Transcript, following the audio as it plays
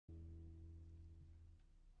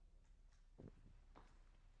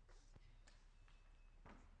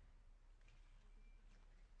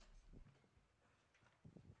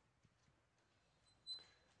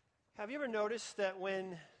Have you ever noticed that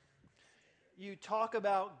when you talk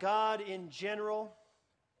about God in general,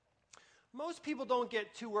 most people don't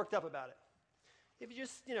get too worked up about it? If you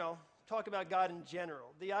just, talk about God in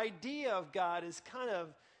general, the idea of God is kind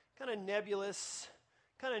of nebulous,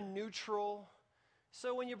 kind of neutral.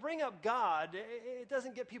 So when you bring up God, it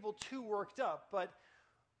doesn't get people too worked up. But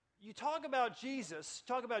you talk about Jesus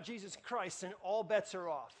Christ, and all bets are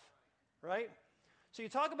off, right? So you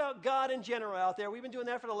talk about God in general out there. We've been doing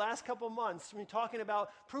that for the last couple of months. We're talking about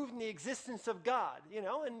proving the existence of God,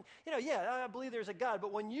 I believe there's a God.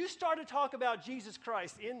 But when you start to talk about Jesus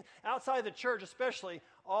Christ, outside the church especially,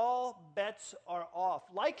 all bets are off.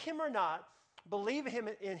 Like him or not, believe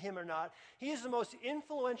in him or not, he is the most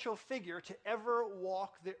influential figure to ever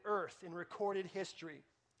walk the earth in recorded history.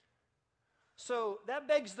 So that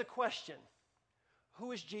begs the question,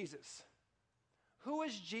 who is Jesus? Who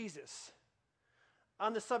is Jesus?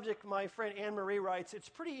 On the subject, my friend Anne-Marie writes, it's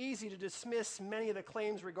pretty easy to dismiss many of the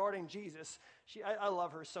claims regarding Jesus. I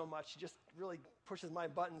love her so much. She just really pushes my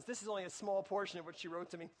buttons. This is only a small portion of what she wrote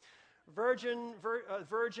to me. Virgin,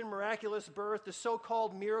 miraculous birth, the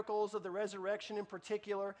so-called miracles of the resurrection in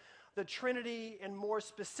particular, the Trinity, and more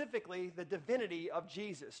specifically, the divinity of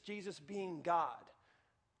Jesus being God.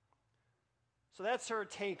 So that's her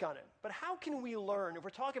take on it. But how can we learn, if we're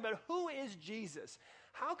talking about who is Jesus,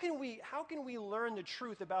 how can we learn the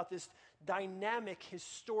truth about this dynamic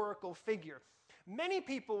historical figure? Many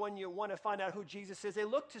people, when you want to find out who Jesus is, they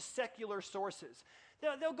look to secular sources.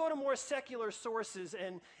 They'll go to more secular sources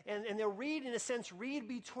and they'll read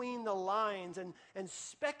between the lines and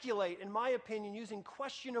speculate, in my opinion, using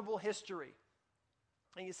questionable history.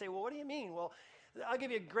 And you say, well, what do you mean? Well, I'll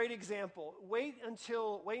give you a great example. Wait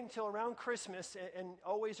until around Christmas and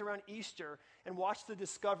always around Easter and watch the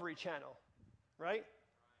Discovery Channel, right?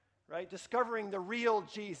 Right? Discovering the real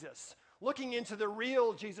Jesus, looking into the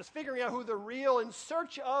real Jesus, figuring out in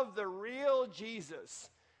search of the real Jesus.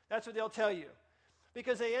 That's what they'll tell you.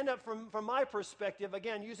 Because they end up, from my perspective,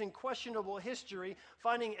 again, using questionable history,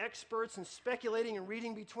 finding experts and speculating and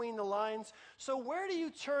reading between the lines. So where do you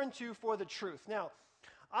turn to for the truth? Now,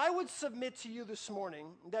 I would submit to you this morning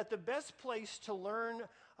that the best place to learn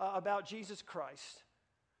about Jesus Christ,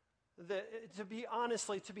 to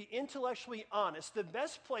be intellectually honest, the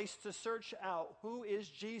best place to search out who is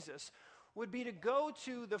Jesus would be to go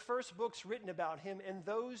to the first books written about him and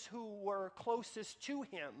those who were closest to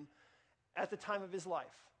him at the time of his life.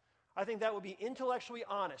 I think that would be intellectually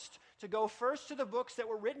honest, to go first to the books that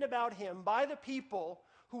were written about him by the people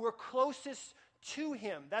who were closest to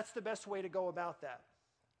him. That's the best way to go about that.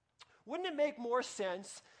 Wouldn't it make more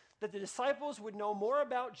sense that the disciples would know more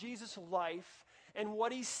about Jesus' life and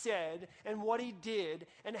what he said and what he did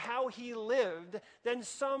and how he lived than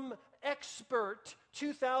some expert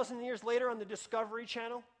 2,000 years later on the Discovery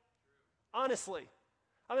Channel? Honestly.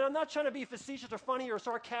 I'm not trying to be facetious or funny or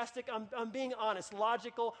sarcastic. I'm being honest,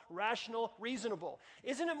 logical, rational, reasonable.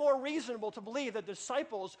 Isn't it more reasonable to believe that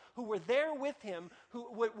disciples who were there with him, who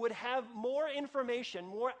would have more information,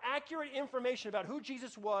 more accurate information about who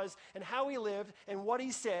Jesus was and how he lived and what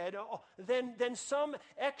he said than some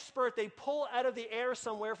expert they pull out of the air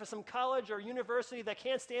somewhere for some college or university that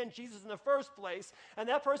can't stand Jesus in the first place, and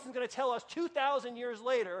that person's going to tell us 2,000 years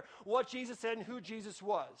later what Jesus said and who Jesus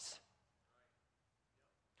was?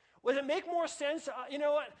 Would it make more sense,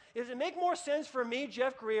 does it make more sense for me,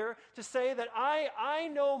 Jeff Greer, to say that I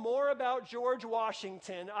know more about George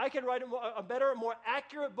Washington? I could write a better, more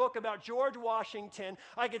accurate book about George Washington.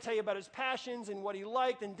 I could tell you about his passions and what he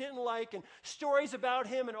liked and didn't like and stories about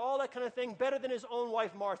him and all that kind of thing better than his own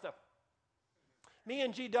wife, Martha. Me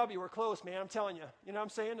and GW were close, man, I'm telling you. You know what I'm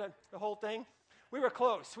saying, the whole thing? We were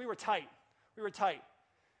close. We were tight.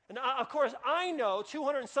 And of course, I know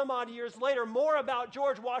 200 and some odd years later more about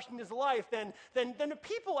George Washington's life than the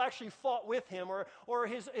people actually fought with him or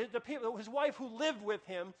his wife who lived with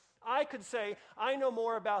him. I could say I know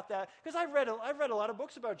more about that because I've read a lot of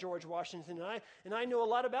books about George Washington and I know a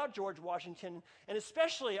lot about George Washington. And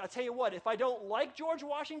especially, I'll tell you what, if I don't like George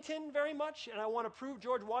Washington very much and I want to prove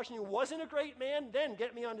George Washington wasn't a great man, then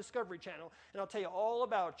get me on Discovery Channel and I'll tell you all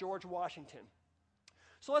about George Washington.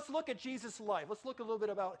 So let's look at Jesus' life. Let's look a little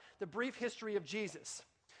bit about the brief history of Jesus.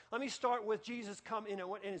 Let me start with Jesus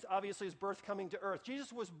obviously his birth coming to earth.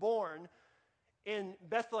 Jesus was born in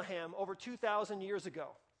Bethlehem over 2,000 years ago.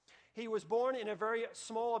 He was born in a very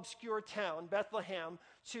small, obscure town, Bethlehem,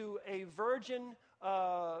 to a virgin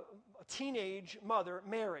teenage mother,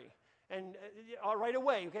 Mary. And right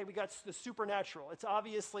away, we got the supernatural. It's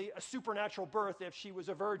obviously a supernatural birth if she was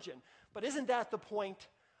a virgin. But isn't that the point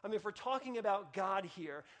I mean, if we're talking about God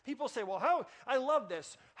here, people say, well, I love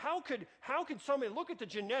this. How could somebody look at the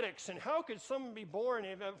genetics and how could someone be born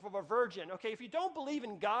from a virgin? Okay, if you don't believe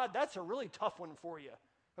in God, that's a really tough one for you.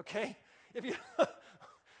 Okay?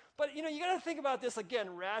 But, you got to think about this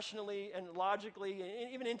again rationally and logically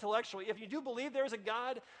and even intellectually. If you do believe there's a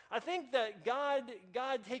God, I think that God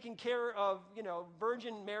taking care of,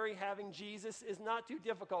 Virgin Mary having Jesus is not too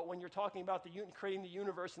difficult when you're talking about creating the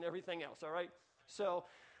universe and everything else, all right? So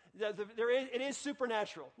it is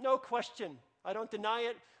supernatural, no question. I don't deny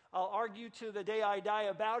it. I'll argue to the day I die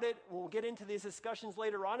about it. We'll get into these discussions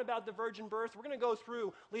later on about the virgin birth. We're going to go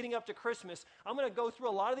through, leading up to Christmas, I'm going to go through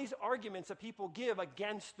a lot of these arguments that people give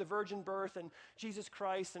against the virgin birth and Jesus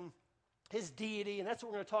Christ and his deity, and that's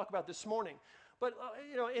what we're going to talk about this morning. But,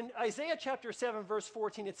 in Isaiah chapter 7, verse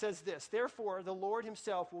 14, it says this, "Therefore, the Lord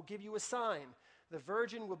himself will give you a sign. The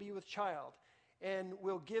virgin will be with child and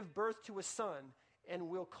will give birth to a son, and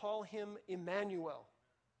will call him Emmanuel."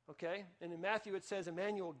 Okay? And in Matthew it says,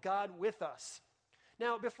 Emmanuel, God with us.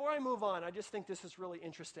 Now, before I move on, I just think this is really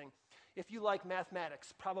interesting. If you like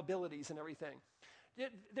mathematics, probabilities and everything,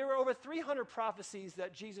 there were over 300 prophecies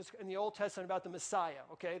that Jesus, in the Old Testament about the Messiah,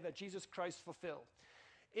 okay, that Jesus Christ fulfilled.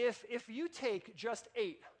 If you take just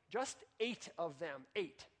eight of them,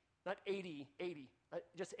 8, not 80,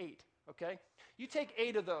 just 8, okay? You take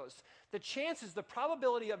 8 of those. The chances, the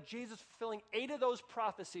probability of Jesus fulfilling 8 of those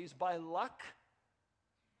prophecies by luck,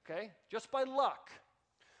 okay, just by luck,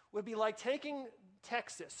 would be like taking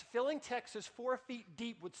Texas, filling Texas 4 feet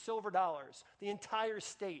deep with silver dollars, the entire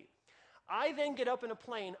state. I then get up in a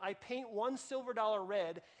plane, I paint one silver dollar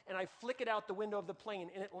red, and I flick it out the window of the plane,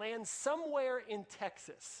 and it lands somewhere in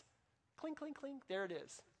Texas. Clink, clink, clink, there it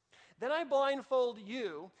is. Then I blindfold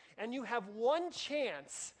you, and you have one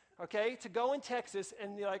chance, okay, to go in Texas,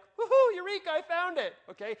 and you're like, woohoo, eureka, I found it,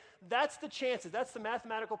 okay? That's the chances. That's the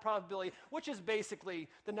mathematical probability, which is basically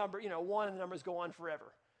the number, 1, and the numbers go on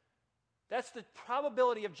forever. That's the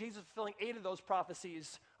probability of Jesus fulfilling 8 of those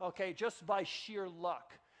prophecies, okay, just by sheer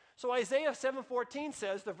luck. So Isaiah 7:14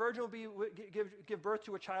 says, the virgin will give birth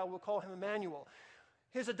to a child, we'll call him Emmanuel.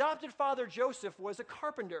 His adopted father, Joseph, was a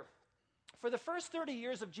carpenter. For the first 30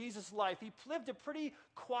 years of Jesus' life, he lived a pretty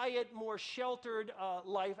quiet, more sheltered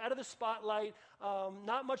life, out of the spotlight,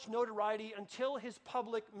 not much notoriety until his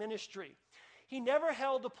public ministry. He never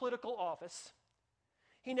held a political office.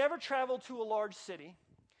 He never traveled to a large city.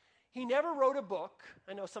 He never wrote a book.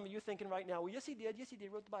 I know some of you are thinking right now, well, yes, he did,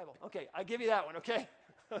 wrote the Bible. Okay, I'll give you that one, okay?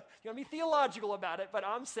 You want to be theological about it, but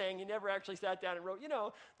I'm saying he never actually sat down and wrote,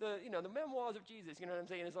 the memoirs of Jesus, you know what I'm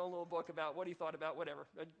saying, his own little book about what he thought about whatever,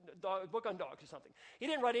 a book on dogs or something. He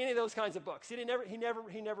didn't write any of those kinds of books. He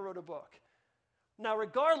never wrote a book. Now,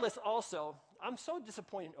 regardless also, I'm so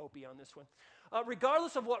disappointed in Opie on this one.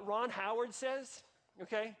 Regardless of what Ron Howard says,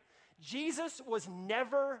 okay, Jesus was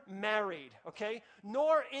never married, okay,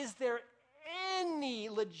 nor is there any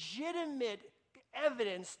legitimate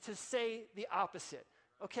evidence to say the opposite.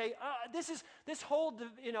 Okay, this whole,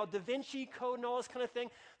 Da Vinci Code and all this kind of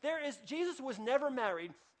thing. Jesus was never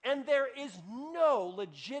married, and there is no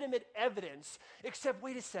legitimate evidence except,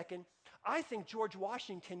 wait a second, I think George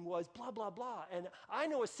Washington was blah, blah, blah, and I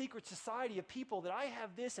know a secret society of people that I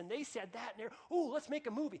have this, and they said that, and let's make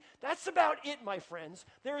a movie. That's about it, my friends.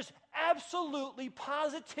 There is absolutely,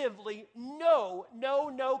 positively no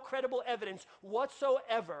credible evidence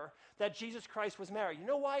whatsoever that Jesus Christ was married. You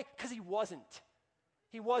know why? Because he wasn't.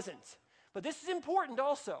 He wasn't. But this is important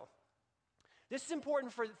also. This is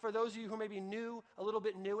important for those of you who may be new, a little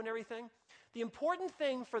bit new and everything. The important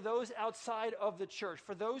thing for those outside of the church,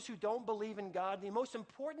 for those who don't believe in God, the most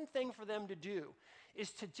important thing for them to do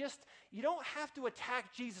is to you don't have to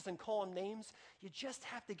attack Jesus and call him names. You just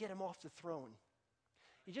have to get him off the throne.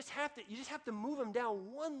 You just have to move him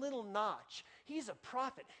down one little notch. He's a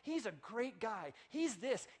prophet. He's a great guy. He's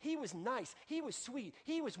this. He was nice. He was sweet.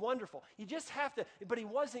 He was wonderful. You just have to, but he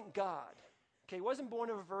wasn't God. Okay, he wasn't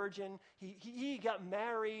born of a virgin. He got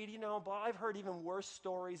married, but I've heard even worse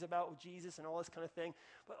stories about Jesus and all this kind of thing.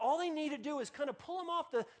 But all they need to do is kind of pull him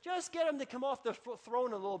just get him to come off the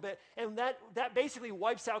throne a little bit, and that basically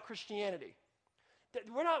wipes out Christianity.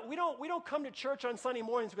 We don't come to church on Sunday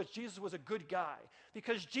mornings because Jesus was a good guy,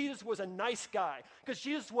 because Jesus was a nice guy, because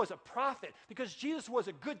Jesus was a prophet, because Jesus was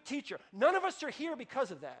a good teacher. None of us are here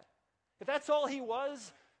because of that. If that's all he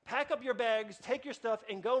was, pack up your bags, take your stuff,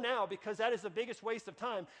 and go now, because that is the biggest waste of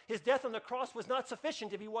time. His death on the cross was not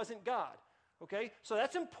sufficient if he wasn't God. Okay? So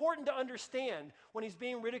that's important to understand when he's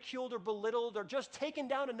being ridiculed or belittled or just taken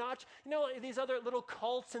down a notch. You know, these other little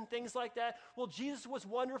cults and things like that. Well, Jesus was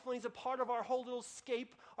wonderful. He's a part of our whole little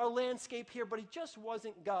scape, our landscape here, but he just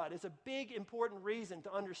wasn't God. It's a big, important reason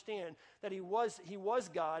to understand that he was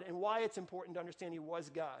God and why it's important to understand he was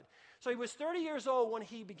God. So he was 30 years old when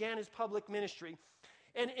he began his public ministry.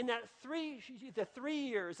 And in the 3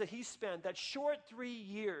 years that he spent, that short 3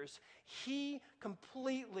 years, he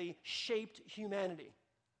completely shaped humanity.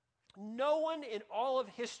 No one in all of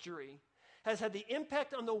history has had the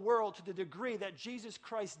impact on the world to the degree that Jesus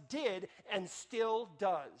Christ did and still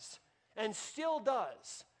does. And still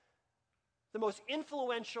does. The most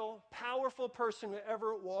influential, powerful person who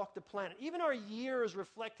ever walked the planet. Even our years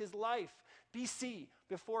reflect his life. BC,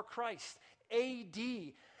 before Christ. AD,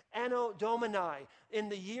 Anno Domini, in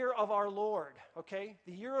the year of our Lord, okay?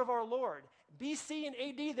 The year of our Lord. BC and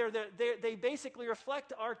AD, they basically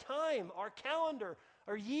reflect our time, our calendar,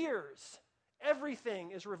 our years.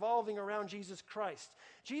 Everything is revolving around Jesus Christ.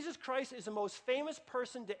 Jesus Christ is the most famous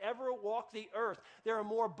person to ever walk the earth. There are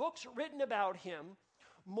more books written about him,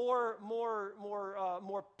 more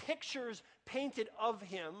pictures painted of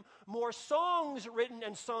him, more songs written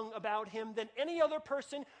and sung about him than any other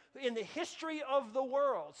person in the history of the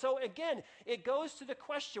world. So again, it goes to the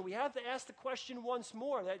question, we have to ask the question once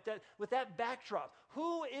more, that with that backdrop,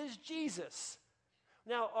 who is Jesus?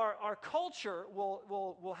 Now, our culture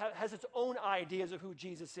has its own ideas of who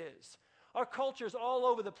Jesus is. Our culture is all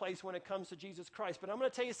over the place when it comes to Jesus Christ, but I'm going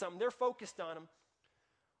to tell you something, they're focused on him.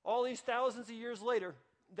 All these thousands of years later,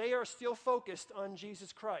 they are still focused on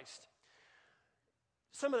Jesus Christ.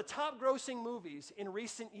 Some of the top grossing movies in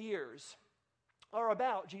recent years are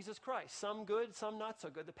about Jesus Christ. Some good, some not so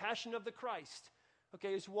good. The Passion of the Christ,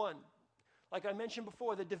 okay, is one. Like I mentioned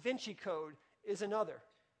before, the Da Vinci Code is another.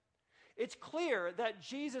 It's clear that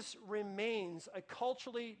Jesus remains a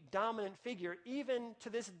culturally dominant figure even to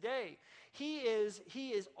this day. He is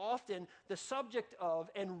often the subject of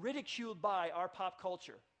and ridiculed by our pop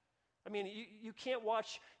culture. I mean, you can't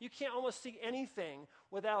almost see anything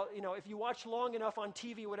without, if you watch long enough on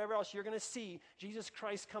TV, whatever else, you're going to see Jesus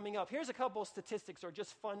Christ coming up. Here's a couple of statistics or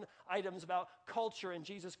just fun items about culture and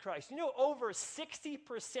Jesus Christ. Over 60%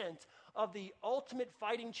 of the ultimate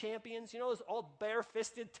fighting champions, those all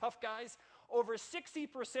bare-fisted tough guys, over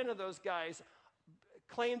 60% of those guys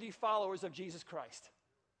claim to be followers of Jesus Christ.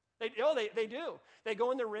 They do. They go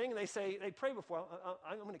in the ring and they pray before,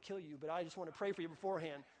 I'm going to kill you, but I just want to pray for you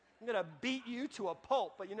beforehand. I'm going to beat you to a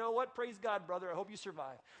pulp, but you know what? Praise God, brother. I hope you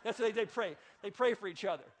survive. That's what they pray. They pray for each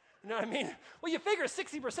other. You know what I mean? Well, you figure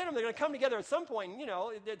 60% of them, they're going to come together at some point.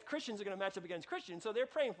 That Christians are going to match up against Christians, so they're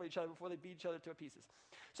praying for each other before they beat each other to pieces.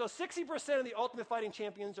 So 60% of the ultimate fighting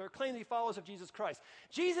champions are claiming to be followers of Jesus Christ.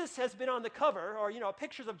 Jesus has been on the cover, or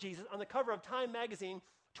pictures of Jesus on the cover of Time magazine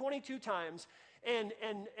 22 times, and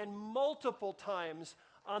multiple times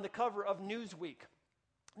on the cover of Newsweek.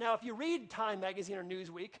 Now, if you read Time magazine or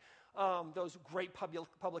Newsweek, those great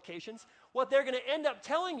publications, what they're going to end up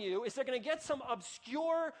telling you is they're going to get some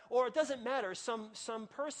obscure, or it doesn't matter, some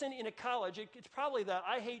person in a college, it's probably the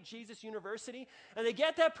I Hate Jesus University, and they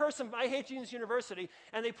get that person from I Hate Jesus University,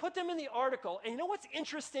 and they put them in the article, and you know what's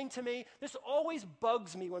interesting to me? This always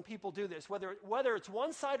bugs me when people do this, whether it's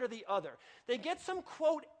one side or the other. They get some,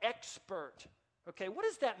 quote, expert. Okay, what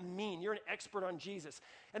does that mean? You're an expert on Jesus.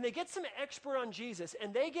 And they get some expert on Jesus,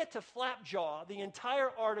 and they get to flapjaw the entire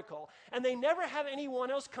article, and they never have anyone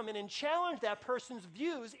else come in and challenge that person's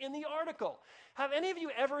views in the article. Have any of you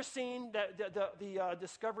ever seen the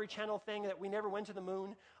Discovery Channel thing that we never went to the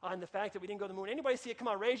moon, and the fact that we didn't go to the moon? Anybody see it? Come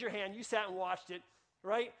on, raise your hand. You sat and watched it,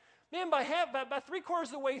 right? Man, by 3/4 of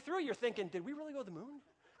the way through, you're thinking, did we really go to the moon?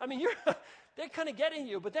 I mean, they're kind of getting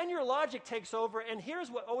you, but then your logic takes over, and here's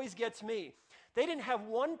what always gets me. They didn't have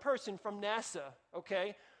one person from NASA,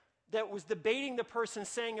 okay, that was debating the person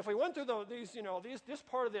saying, if we went through this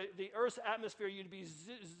part of the Earth's atmosphere, you'd be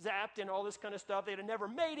zapped and all this kind of stuff. They'd have never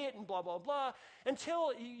made it and blah, blah, blah.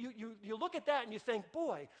 Until you look at that and you think,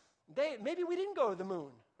 boy, maybe we didn't go to the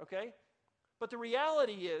moon, okay? But the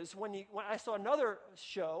reality is, when I saw another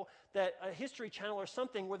show, that a History Channel or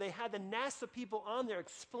something, where they had the NASA people on there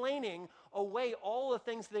explaining away all the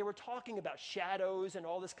things they were talking about, shadows and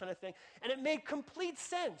all this kind of thing, and it made complete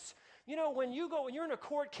sense. When you're in a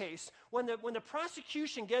court case, when the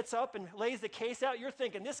prosecution gets up and lays the case out, you're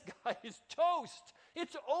thinking, this guy is toast.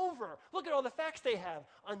 It's over. Look at all the facts they have,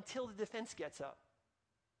 until the defense gets up.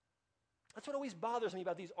 That's what always bothers me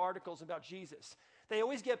about these articles about Jesus. They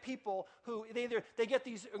always get people who they get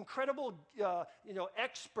these incredible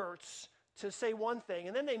experts to say one thing,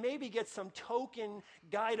 and then they maybe get some token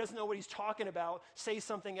guy who doesn't know what he's talking about, say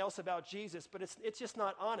something else about Jesus, but it's just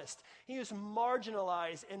not honest. He is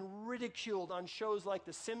marginalized and ridiculed on shows like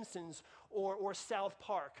The Simpsons or South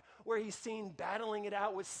Park, where he's seen battling it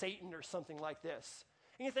out with Satan or something like this.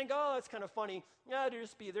 And you think, oh, that's kind of funny. Yeah,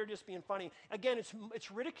 they're just being funny. Again,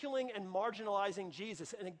 it's ridiculing and marginalizing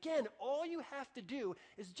Jesus. And again, all you have to do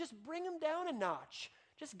is just bring him down a notch.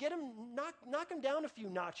 Just get him, knock him down a few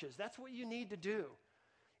notches. That's what you need to do.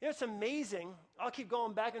 You know, it's amazing. I'll keep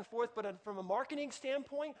going back and forth, but from a marketing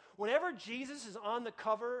standpoint, whenever Jesus is on the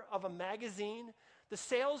cover of a magazine, the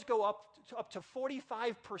sales go up to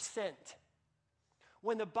 45%.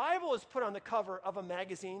 When the Bible is put on the cover of a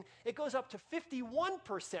magazine, it goes up to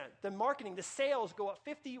 51%. The marketing, the sales go up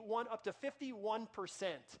to 51%.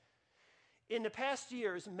 In the past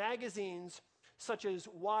years, magazines such as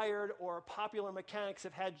Wired or Popular Mechanics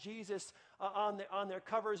have had Jesus on their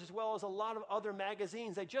covers, as well as a lot of other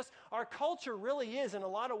magazines. Our culture really is in a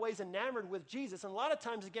lot of ways enamored with Jesus, and a lot of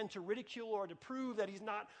times, again, to ridicule or to prove that he's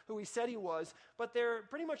not who he said he was, but they're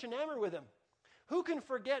pretty much enamored with him. Who can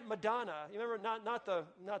forget Madonna? You remember, not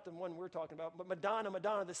the one we're talking about, but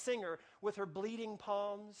Madonna, the singer, with her bleeding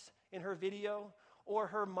palms in her video, or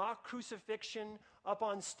her mock crucifixion up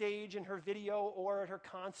on stage in her video or at her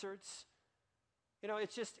concerts. You know,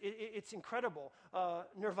 it's incredible.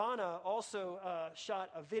 Nirvana also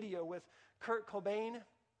shot a video with Kurt Cobain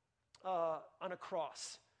on a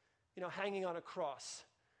cross, hanging on a cross.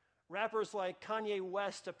 Rappers like Kanye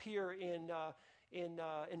West appear in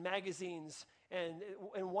magazines, and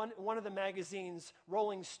in one of the magazines,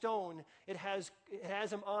 Rolling Stone, it has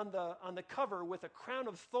him on the cover with a crown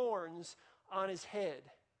of thorns on his head,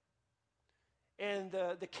 and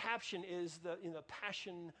the caption is the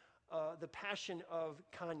passion of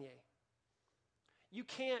Kanye. You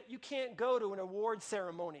can't go to an award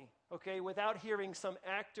ceremony, okay, without hearing some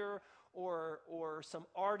actor or some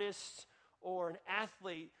artist or an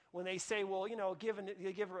athlete when they say, well, they give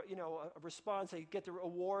a response, they get the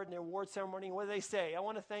award in their award ceremony. What do they say? I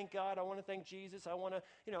want to thank God. I want to thank Jesus. I want to,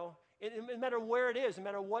 no matter where it is, no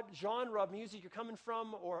matter what genre of music you're coming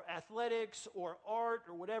from, or athletics, or art,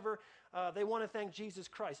 or whatever, they want to thank Jesus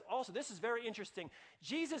Christ. Also, this is very interesting.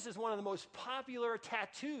 Jesus is one of the most popular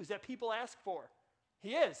tattoos that people ask for.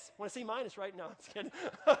 He is. Want to see mine? It's right now. It's kidding.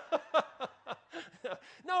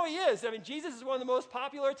 No, he is. I mean, Jesus is one of the most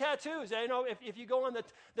popular tattoos. And, if you go on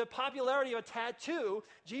the popularity of a tattoo,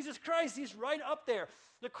 Jesus Christ, he's right up there.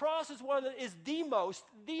 The cross is the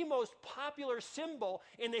most popular symbol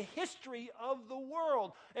in the history of the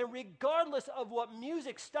world. And regardless of what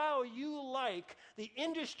music style you like, the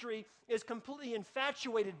industry is completely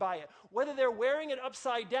infatuated by it. Whether they're wearing it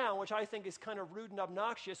upside down, which I think is kind of rude and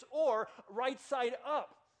obnoxious, or right side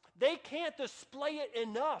up. They can't display it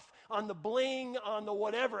enough on the bling, on the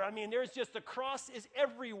whatever. I mean, the cross is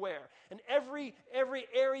everywhere. And every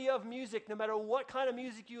area of music, no matter what kind of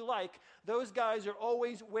music you like, those guys are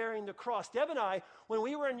always wearing the cross. Deb and I, when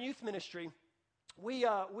we were in youth ministry, we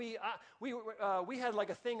had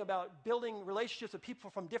like a thing about building relationships with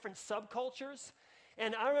people from different subcultures.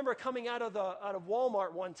 And I remember coming out of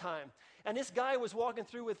Walmart one time, and this guy was walking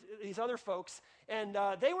through with these other folks, and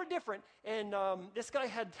they were different. And this guy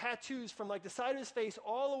had tattoos from like the side of his face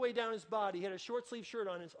all the way down his body. He had a short sleeve shirt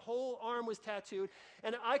on. His whole arm was tattooed,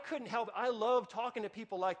 and I couldn't help it. I love talking to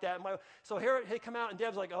people like that. So here he come out, and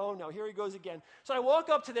Deb's like, "Oh no, here he goes again." So I walk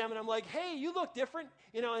up to them, and I'm like, "Hey, you look different,"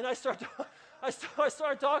 and I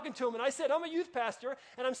started talking to him, and I said, "I'm a youth pastor,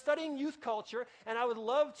 and I'm studying youth culture, and I would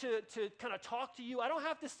love to kind of talk to you. I don't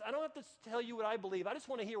have to tell you what I believe. I just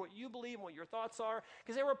want to hear what you believe and what your thoughts are,"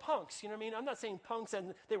 because they were punks. You know what I mean? I'm not saying punks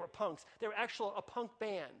and they were punks. They were a punk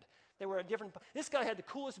band. They were a different. This guy had the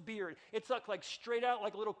coolest beard. It stuck like straight out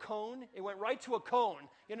like a little cone. It went right to a cone.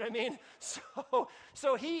 You know what I mean?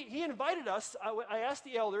 So he invited us. I asked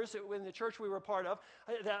the elders in the church we were a part of.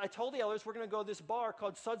 I told the elders we're going to go to this bar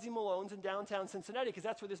called Sudsy Malone's in downtown Cincinnati because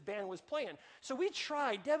that's where this band was playing. So we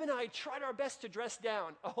tried. Deb and I tried our best to dress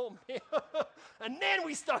down. Oh man! And then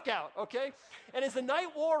we stuck out. Okay. And as the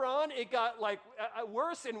night wore on, it got like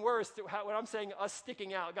worse and worse. What I'm saying, us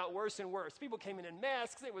sticking out, got worse and worse. People came in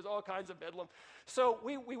masks. It was all kinds of bedlam. So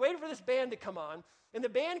we waited for this band to come on, and the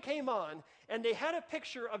band came on, and they had a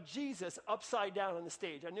picture of Jesus upside down on the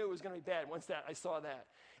stage. I knew it was going to be bad once I saw that.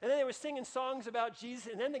 And then they were singing songs about Jesus,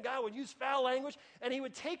 and then the guy would use foul language, and he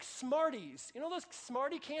would take Smarties. You know those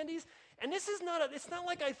Smartie candies? And it's not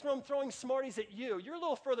like I'm throwing Smarties at you. You're a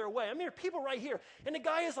little further away. I mean, there are people right here, and the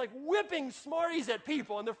guy is like whipping Smarties at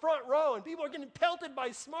people in the front row, and people are getting pelted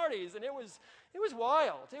by Smarties, and it was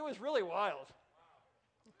wild. It was really wild.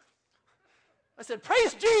 I said,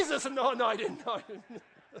 praise Jesus. And no, I didn't. No, I didn't.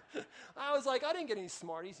 I was like, I didn't get any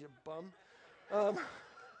Smarties, you bum.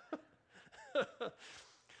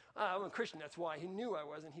 I'm a Christian, that's why. He knew I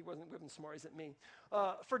wasn't. He wasn't whipping Smarties at me.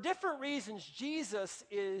 For different reasons, Jesus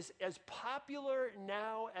is as popular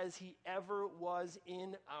now as he ever was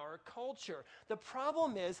in our culture. The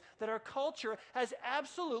problem is that our culture has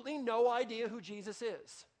absolutely no idea who Jesus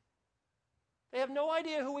is. They have no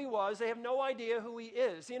idea who he was. They have no idea who he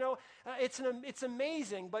is. You know, it's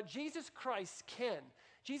amazing, but Jesus Christ can.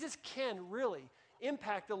 Jesus can really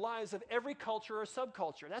impact the lives of every culture or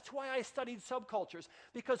subculture. That's why I studied subcultures,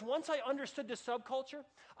 because once I understood the subculture,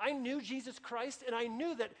 I knew Jesus Christ, and I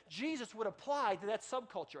knew that Jesus would apply to that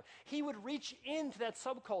subculture. He would reach into that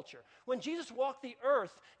subculture. When Jesus walked the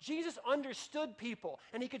earth, Jesus understood people,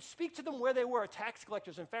 and he could speak to them where they were, tax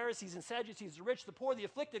collectors and Pharisees and Sadducees, the rich, the poor, the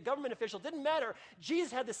afflicted, government officials. Didn't matter.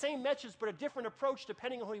 Jesus had the same message, but a different approach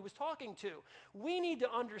depending on who he was talking to. We need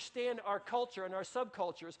to understand our culture and our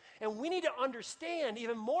subcultures, and we need to understand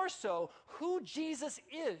even more so who Jesus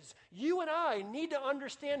is. You and I need to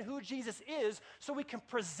understand who Jesus is so we can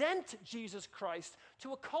present Jesus Christ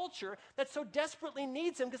to a culture that so desperately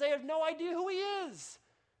needs him because they have no idea who he is.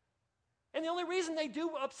 And the only reason they do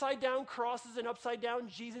upside down crosses and upside down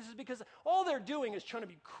Jesus is because all they're doing is trying to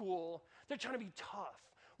be cool. They're trying to be tough.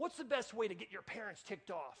 What's the best way to get your parents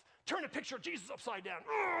ticked off? Turn a picture of Jesus upside down.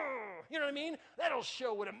 You know what I mean? That'll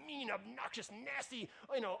show what a mean, obnoxious, nasty,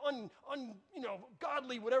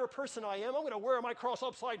 godly, whatever person I am. I'm going to wear my cross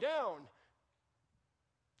upside down.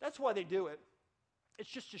 That's why they do it. It's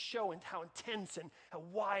just to show how intense and how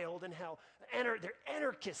wild and how they're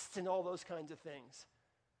anarchists and all those kinds of things.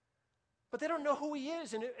 But they don't know who he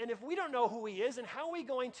is. And if we don't know who he is, then how are we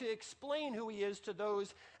going to explain who he is to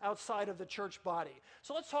those outside of the church body?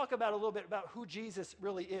 So let's talk about a little bit about who Jesus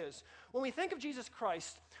really is. When we think of Jesus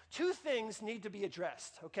Christ, two things need to be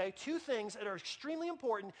addressed, okay? Two things that are extremely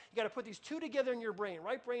important. You got to put these two together in your brain.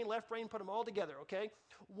 Right brain, left brain, put them all together, okay?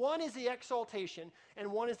 One is the exaltation,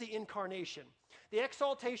 and one is the incarnation. The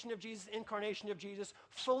exaltation of Jesus, incarnation of Jesus,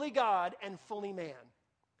 fully God and fully man.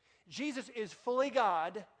 Jesus is fully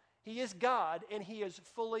God. He is God, and he is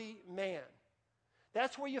fully man.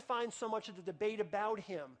 That's where you find so much of the debate about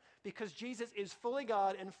him, because Jesus is fully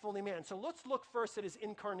God and fully man. So let's look first at his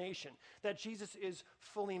incarnation, that Jesus is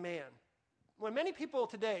fully man. When many people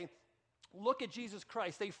today look at Jesus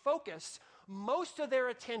Christ, they focus most of their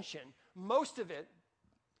attention, most of it,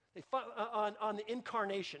 on the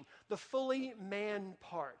incarnation, the fully man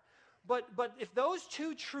part. But if those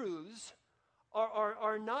two truths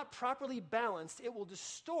are not properly balanced, it will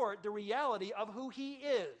distort the reality of who he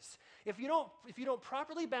is. If you don't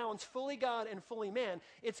properly balance fully God and fully man,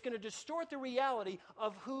 it's going to distort the reality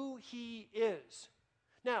of who he is.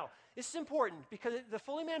 Now, this is important because the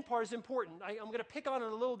fully man part is important. I'm going to pick on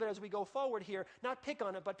it a little bit as we go forward here. Not pick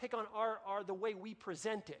on it, but pick on the way we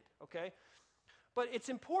present it, okay? But it's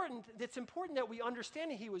important that we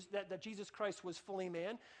understand that Jesus Christ was fully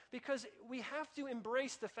man, because we have to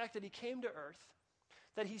embrace the fact that he came to earth,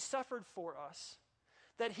 that he suffered for us,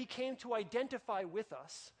 that he came to identify with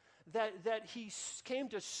us, that he came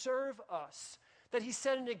to serve us, that he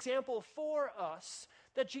set an example for us,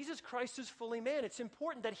 that Jesus Christ is fully man. It's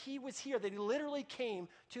important that he was here, that he literally came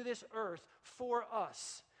to this earth for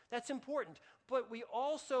us. That's important. But we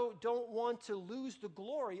also don't want to lose the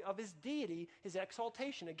glory of his deity, his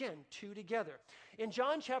exaltation. Again, two together. In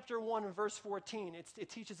John chapter 1 and verse 14, it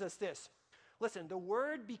teaches us this. Listen, the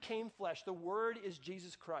Word became flesh. The Word is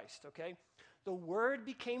Jesus Christ, okay? The Word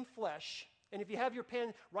became flesh. And if you have your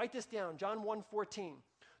pen, write this down, John 1:14.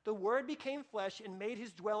 The Word became flesh and made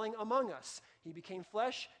his dwelling among us. He became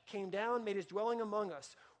flesh, came down, made his dwelling among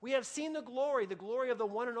us. We have seen the glory of the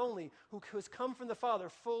one and only who has come from the Father,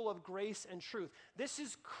 full of grace and truth. This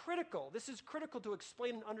is critical. This is critical to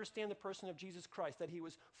explain and understand the person of Jesus Christ, that he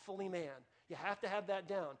was fully man. You have to have that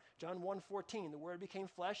down. John 1:14, the Word became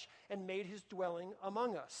flesh and made his dwelling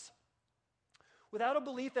among us. Without a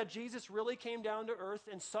belief that Jesus really came down to earth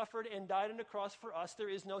and suffered and died on the cross for us, there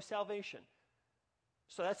is no salvation.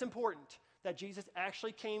 So that's important, that Jesus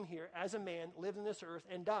actually came here as a man, lived on this earth,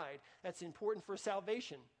 and died. That's important for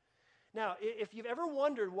salvation. Now, if you've ever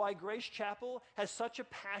wondered why Grace Chapel has such a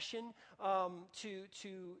passion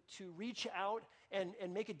to reach out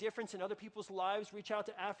and make a difference in other people's lives, reach out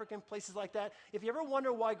to Africa and places like that, if you ever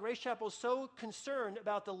wonder why Grace Chapel is so concerned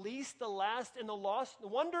about the least, the last, and the lost,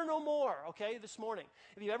 wonder no more, okay, this morning.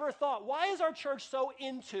 If you ever thought, why is our church so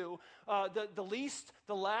into the least,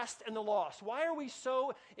 the last, and the lost? Why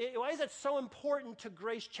is that so important to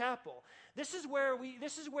Grace Chapel? This is where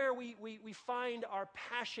we find our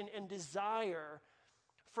passion and desire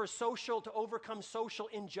to overcome social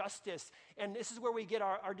injustice. And this is where we get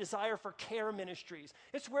our desire for care ministries.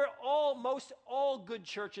 It's where almost all good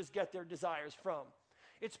churches get their desires from.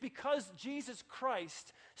 It's because Jesus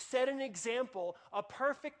Christ set an example, a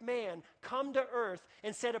perfect man come to earth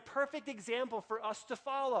and set a perfect example for us to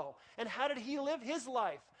follow. And how did he live his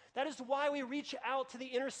life? That is why we reach out to the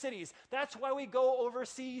inner cities. That's why we go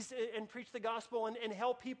overseas and preach the gospel and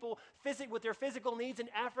help people with their physical needs in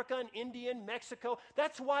Africa and India and Mexico.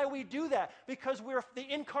 That's why we do that, because we're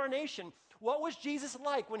the incarnation. What was Jesus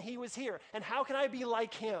like when he was here? And how can I be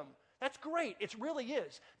like him? That's great. It really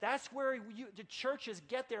is. That's where the churches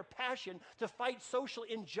get their passion to fight social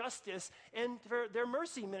injustice and for their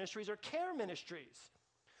mercy ministries or care ministries.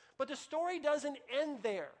 But the story doesn't end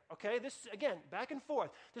there, okay? This, again, back and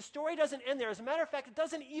forth. The story doesn't end there. As a matter of fact, it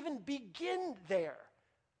doesn't even begin there.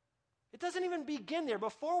 It doesn't even begin there.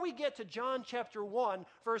 Before we get to John chapter 1,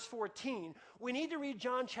 verse 14, we need to read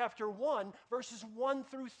John chapter 1, verses 1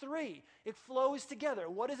 through 3. It flows together.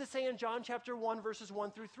 What does it say in John chapter 1, verses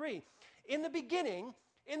 1 through 3? In the beginning,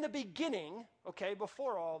 okay,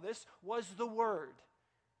 before all this, was the Word.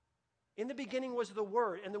 In the beginning was the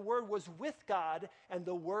Word, and the Word was with God, and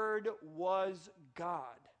the Word was God.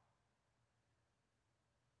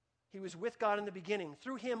 He was with God in the beginning.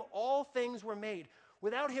 Through him all things were made.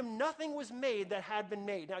 Without him nothing was made that had been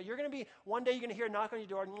made. Now one day you're going to hear a knock on your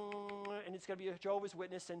door, and it's going to be a Jehovah's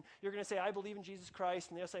Witness, and you're going to say, I believe in Jesus Christ.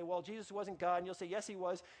 And they'll say, well, Jesus wasn't God. And you'll say, yes, he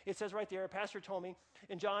was. It says right there, a pastor told me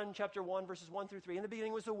in John chapter 1, verses 1 through 3, in the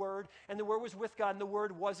beginning was the Word, and the Word was with God, and the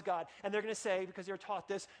Word was God. And they're going to say, because they're taught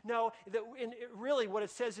this, no, really what it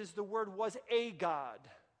says is the Word was a God.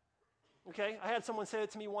 Okay, I had someone say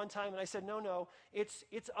it to me one time, and I said, no, it's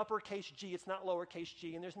uppercase G, it's not lowercase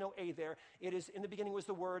g, and there's no A there. It is, in the beginning was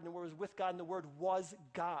the Word, and the Word was with God, and the Word was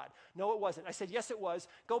God. No, it wasn't. I said, yes, it was.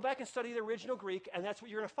 Go back and study the original Greek, and that's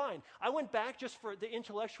what you're going to find. I went back just for the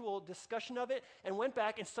intellectual discussion of it, and went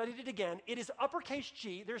back and studied it again. It is uppercase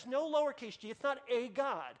G, there's no lowercase g, it's not a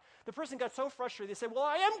God. The person got so frustrated, they said, well,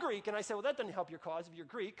 I am Greek, and I said, well, that doesn't help your cause if you're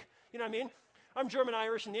Greek, you know what I mean? I'm German,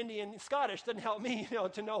 Irish, and Indian, and Scottish. Doesn't help me,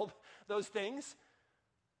 to know those things.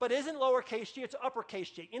 But it isn't lowercase g, it's uppercase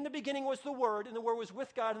G. In the beginning was the Word, and the Word was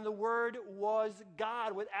with God, and the Word was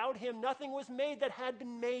God. Without him, nothing was made that had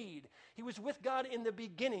been made. He was with God in the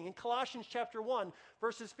beginning. In Colossians chapter 1,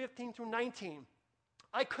 verses 15 through 19.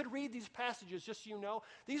 I could read these passages, just so you know.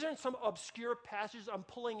 These aren't some obscure passages I'm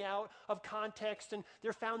pulling out of context, and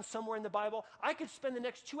they're found somewhere in the Bible. I could spend the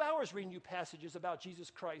next 2 hours reading you passages about Jesus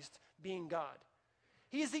Christ being God.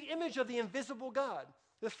 He is the image of the invisible God,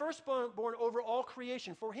 the firstborn over all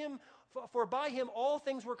creation. For by him all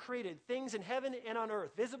things were created, things in heaven and on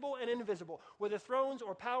earth, visible and invisible, whether thrones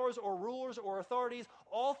or powers or rulers or authorities,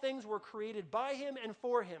 all things were created by him and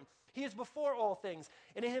for him. He is before all things,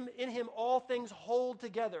 and in him all things hold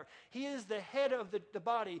together. He is the head of the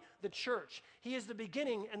body, the church. He is the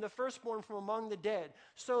beginning and the firstborn from among the dead,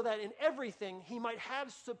 so that in everything he might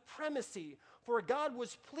have supremacy. For God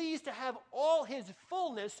was pleased to have all his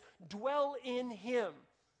fullness dwell in him.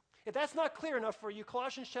 If that's not clear enough for you,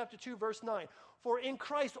 Colossians chapter 2, verse 9. For in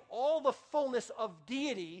Christ all the fullness of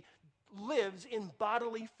deity lives in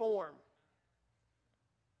bodily form.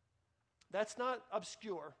 That's not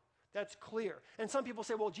obscure. That's clear. And some people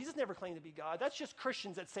say, well, Jesus never claimed to be God. That's just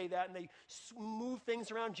Christians that say that, and they move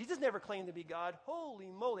things around. Jesus never claimed to be God. Holy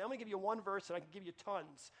moly. I'm going to give you one verse, and I can give you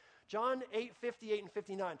tons. John 8, 58 and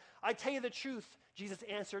 59. I tell you the truth, Jesus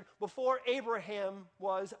answered, before Abraham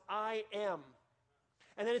was, I am.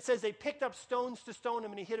 And then it says they picked up stones to stone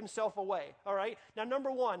him, and he hid himself away. All right? Now,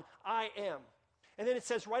 number one, I am. And then it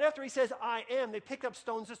says, right after he says, I am, they picked up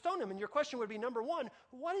stones to stone him. And your question would be, number one,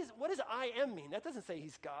 what does I am mean? That doesn't say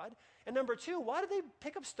he's God. And number two, why did they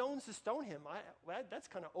pick up stones to stone him? That's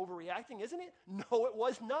kind of overreacting, isn't it? No, it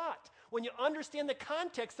was not. When you understand the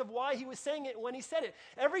context of why he was saying it when he said it.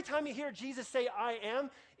 Every time you hear Jesus say, I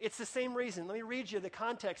am, it's the same reason. Let me read you the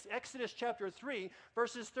context. Exodus chapter 3,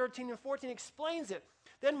 verses 13 and 14 explains it.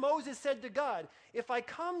 Then Moses said to God, if I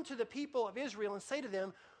come to the people of Israel and say to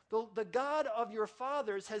them, the God of your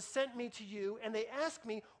fathers has sent me to you, and they ask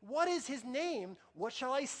me, what is his name? What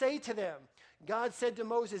shall I say to them? God said to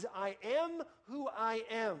Moses, I am who I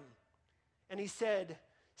am. And he said,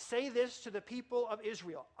 say this to the people of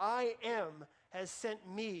Israel, I am has sent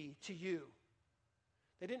me to you.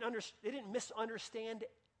 They didn't misunderstand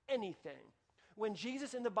anything. When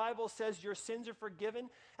Jesus in the Bible says your sins are forgiven,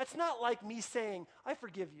 that's not like me saying, I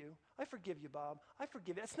forgive you, Bob, I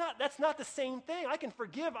forgive you. That's not the same thing. I can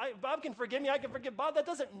forgive, Bob can forgive me, I can forgive Bob.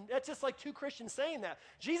 That's just like two Christians saying that.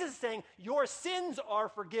 Jesus is saying, your sins are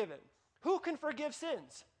forgiven. Who can forgive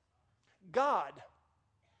sins? God.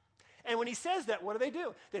 And when he says that, what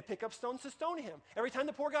do? They pick up stones to stone him. Every time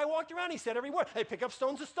the poor guy walked around, he said every word. They pick up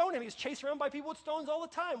stones to stone him. He was chased around by people with stones all the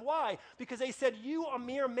time. Why? Because they said, you, a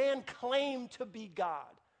mere man, claim to be God.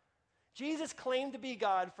 Jesus claimed to be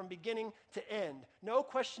God from beginning to end. No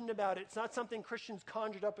question about it. It's not something Christians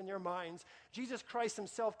conjured up in their minds. Jesus Christ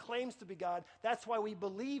himself claims to be God. That's why we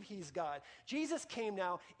believe he's God. Jesus came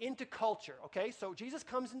now into culture, okay? So Jesus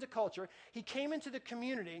comes into culture. He came into the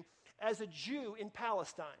community as a Jew in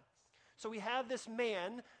Palestine. So we have this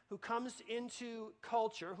man who comes into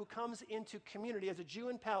culture, who comes into community as a Jew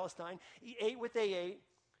in Palestine. He ate what they ate.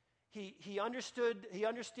 He understood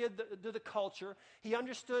the culture. He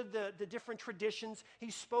understood the different traditions.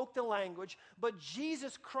 He spoke the language. But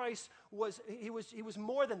Jesus Christ was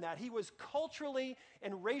more than that. He was culturally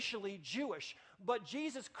and racially Jewish. But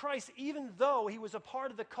Jesus Christ, even though he was a part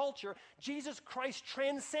of the culture, Jesus Christ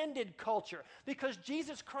transcended culture, because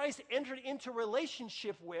Jesus Christ entered into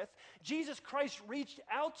relationship with, Jesus Christ reached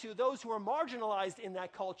out to those who were marginalized in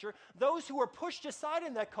that culture, those who were pushed aside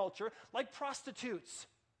in that culture, like prostitutes.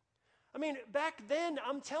 I mean, back then,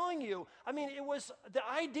 I'm telling you, it was the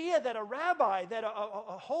idea that a rabbi, that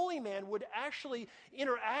a holy man would actually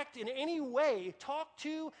interact in any way, talk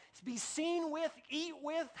to, be seen with, eat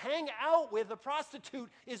with, hang out with a prostitute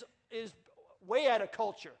is way out of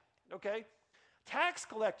culture, okay? Tax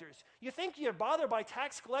collectors. You think you're bothered by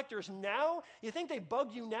tax collectors now? You think they bug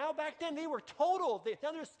you now? Back then, they were now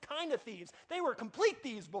there's kind of thieves. They were complete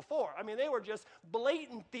thieves before. They were just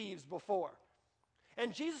blatant thieves before.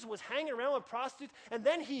 And Jesus was hanging around with prostitutes, and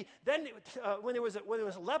then when there was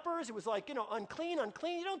lepers, it was like, unclean.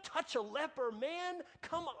 You don't touch a leper, man.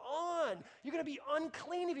 Come on. You're going to be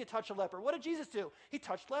unclean if you touch a leper. What did Jesus do? He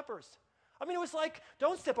touched lepers. It was like,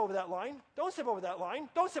 don't step over that line. Don't step over that line.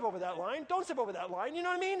 Don't step over that line. Don't step over that line. You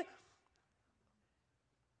know what I mean?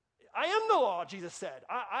 I am the law, Jesus said.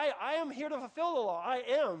 I am here to fulfill the law. I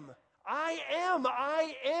am.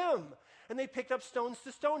 And they picked up stones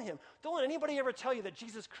to stone him. Don't let anybody ever tell you that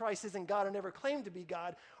Jesus Christ isn't God and never claimed to be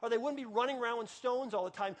God, or they wouldn't be running around with stones all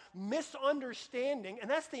the time, misunderstanding. And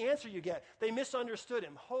that's the answer you get. They misunderstood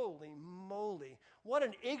him. Holy moly. What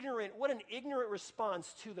an ignorant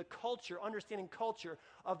response to the culture, understanding culture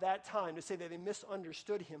of that time, to say that they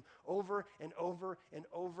misunderstood him over and over and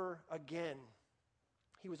over again.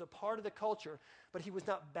 He was a part of the culture, but he was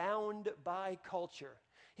not bound by culture.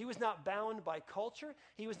 He was not bound by culture.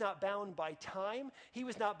 He was not bound by time. He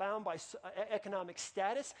was not bound by economic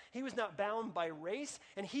status. He was not bound by race.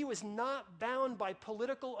 And he was not bound by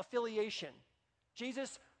political affiliation.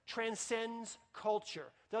 Jesus transcends culture.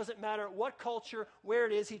 Doesn't matter what culture, where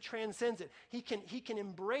it is, he transcends it. He can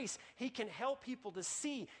embrace, he can help people to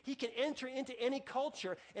see. He can enter into any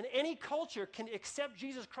culture, and any culture can accept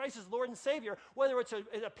Jesus Christ as Lord and Savior, whether it's a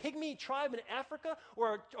pygmy tribe in Africa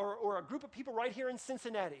or a group of people right here in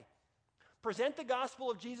Cincinnati. Present the gospel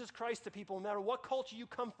of Jesus Christ to people, no matter what culture you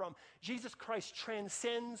come from. Jesus Christ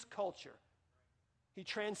transcends culture. He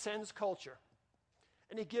transcends culture.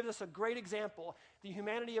 And he gives us a great example. The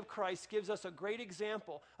humanity of Christ gives us a great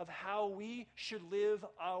example of how we should live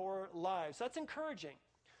our lives. That's encouraging.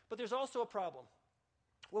 But there's also a problem.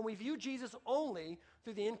 When we view Jesus only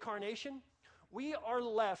through the incarnation, we are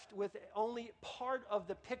left with only part of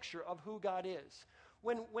the picture of who God is.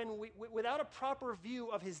 When we, without a proper view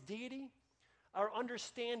of his deity, our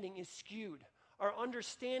understanding is skewed. Our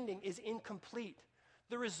understanding is incomplete.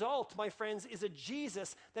 The result, my friends, is a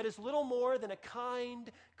Jesus that is little more than a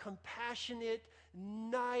kind, compassionate,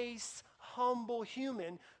 nice, humble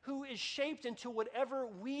human who is shaped into whatever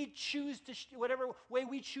way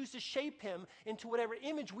we choose to shape him, into whatever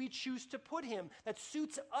image we choose to put him that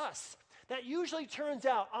suits us. That usually turns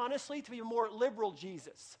out, honestly, to be a more liberal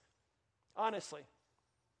Jesus. Honestly.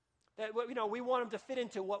 That, we want him to fit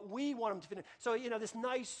into what we want him to fit in. So, this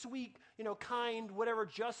nice, sweet, kind, whatever,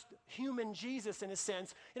 just human Jesus in a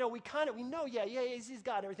sense, we know, he's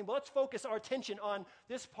God and everything, but let's focus our attention on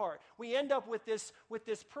this part. We end up with this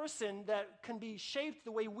person that can be shaped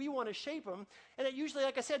the way we want to shape him, and it usually,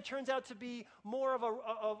 like I said, turns out to be more of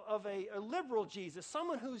a liberal Jesus,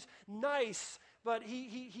 someone who's nice. But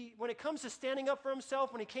he when it comes to standing up for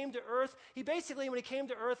himself, when he came to earth, he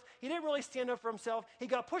didn't really stand up for himself. He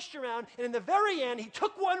got pushed around, and in the very end, he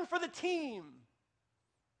took one for the team.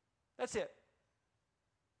 That's it.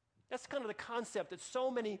 That's kind of the concept that so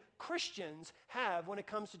many Christians have when it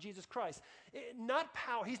comes to Jesus Christ.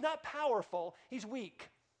 He's not powerful, he's weak.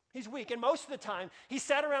 He's weak, and most of the time, he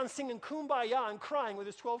sat around singing Kumbaya and crying with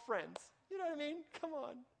his 12 friends. You know what I mean? Come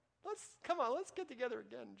on, let's get together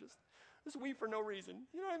again. Just weep for no reason.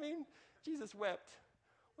 You know what I mean? Jesus wept.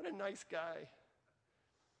 What a nice guy.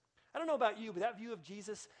 I don't know about you, but that view of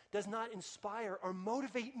Jesus does not inspire or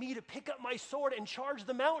motivate me to pick up my sword and charge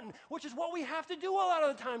the mountain, which is what we have to do a lot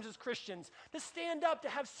of the times as Christians, to stand up, to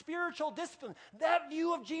have spiritual discipline. That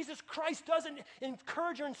view of Jesus Christ doesn't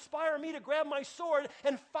encourage or inspire me to grab my sword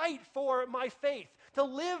and fight for my faith, to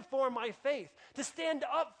live for my faith, to stand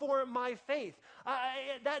up for my faith.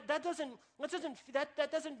 That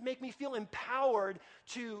doesn't make me feel empowered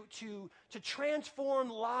to transform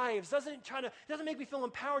lives. Doesn't make me feel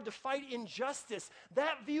empowered to fight injustice.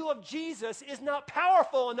 That view of Jesus is not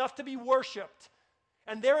powerful enough to be worshiped.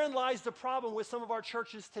 And therein lies the problem with some of our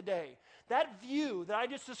churches today. That view that I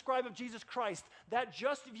just described of Jesus Christ, that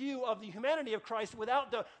just view of the humanity of Christ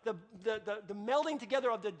without the melding together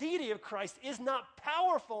of the deity of Christ is not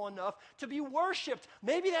powerful enough to be worshiped.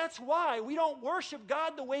 Maybe that's why we don't worship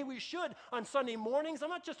God the way we should on Sunday mornings. I'm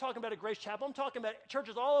not just talking about a Grace Chapel. I'm talking about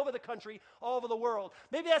churches all over the country, all over the world.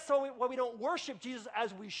 Maybe that's why we don't worship Jesus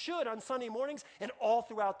as we should on Sunday mornings and all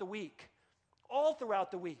throughout the week. All throughout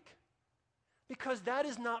the week. Because that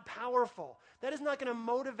is not powerful. That is not going to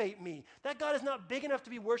motivate me. That God is not big enough to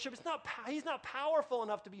be worshiped. He's not powerful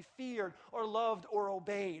enough to be feared or loved or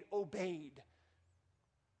obeyed.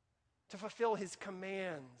 To fulfill his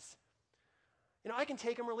commands. I can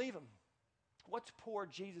take him or leave him. What's poor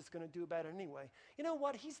Jesus going to do about it anyway? You know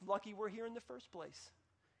what? He's lucky we're here in the first place.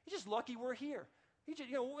 He's just lucky we're here.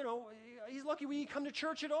 He's lucky we come to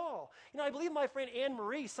church at all. I believe my friend Anne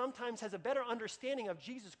Marie sometimes has a better understanding of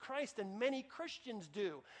Jesus Christ than many Christians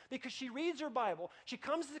do, because she reads her Bible, she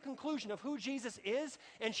comes to the conclusion of who Jesus is,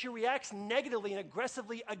 and she reacts negatively and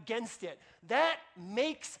aggressively against it. That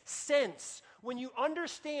makes sense. When you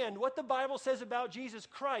understand what the Bible says about Jesus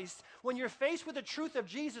Christ, when you're faced with the truth of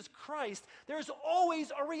Jesus Christ, there's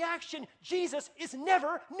always a reaction. Jesus is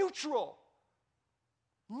never neutral.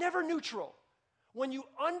 Never neutral. When you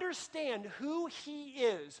understand who he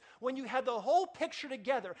is, when you have the whole picture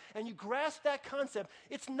together and you grasp that concept,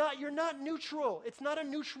 you're not neutral. It's not a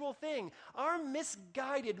neutral thing. Our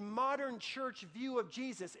misguided modern church view of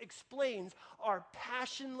Jesus explains our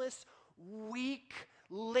passionless, weak,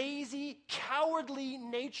 lazy, cowardly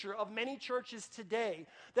nature of many churches today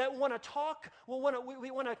that want to talk. We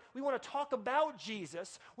want to talk about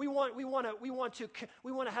Jesus. We want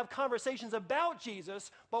to have conversations about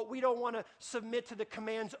Jesus, but we don't want to submit to the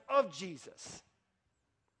commands of Jesus.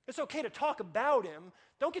 It's okay to talk about him.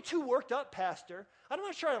 Don't get too worked up, Pastor. I'm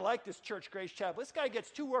not sure I like this church, Grace Chapel. This guy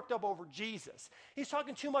gets too worked up over Jesus. He's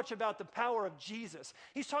talking too much about the power of Jesus.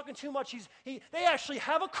 He's talking too much. They actually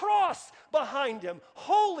have a cross behind him.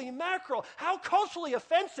 Holy mackerel. How culturally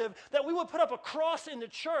offensive that we would put up a cross in the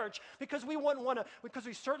church because we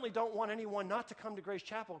certainly don't want anyone not to come to Grace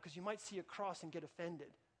Chapel because you might see a cross and get offended.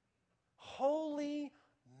 Holy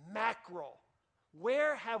mackerel.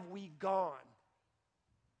 Where have we gone?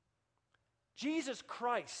 Jesus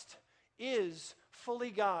Christ is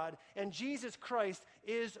fully God, and Jesus Christ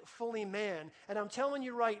is fully man. And I'm telling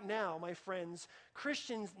you right now, my friends,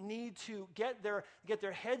 Christians need to get their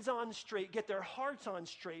heads on straight, get their hearts on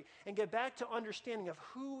straight, and get back to understanding of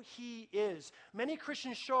who he is. Many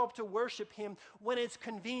Christians show up to worship him when it's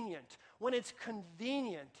convenient,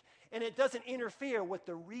 and it doesn't interfere with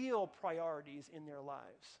the real priorities in their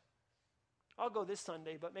lives. I'll go this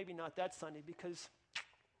Sunday, but maybe not that Sunday because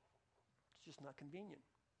it's just not convenient.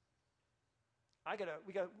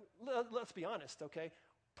 Let's be honest, okay?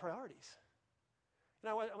 Priorities.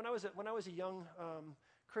 When I was a young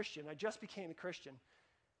Christian, I just became a Christian,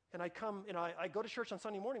 and I go to church on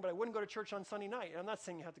Sunday morning, but I wouldn't go to church on Sunday night. And I'm not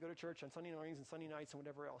saying you have to go to church on Sunday mornings and Sunday nights and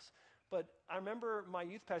whatever else. But I remember my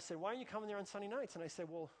youth pastor said, "Why aren't you coming there on Sunday nights?" And I said,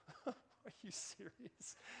 "Well, are you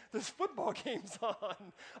serious? There's football games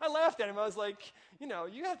on." I laughed at him. I was like,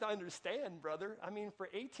 you have to understand, brother. I mean, for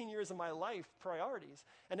 18 years of my life, priorities.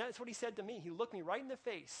 And that's what he said to me. He looked me right in the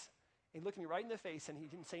face. He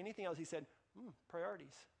didn't say anything else. He said,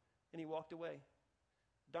 priorities. And he walked away.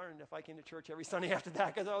 Darned if I came to church every Sunday after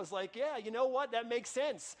that, because I was like, yeah, you know what? That makes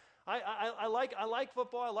sense. I like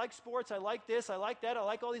football. I like sports. I like this. I like that. I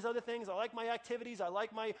like all these other things. I like my activities. I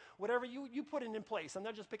like my whatever you put it in place. I'm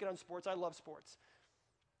not just picking on sports. I love sports.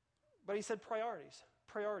 But he said priorities.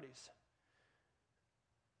 Priorities.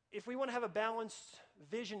 If we want to have a balanced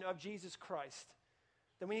vision of Jesus Christ,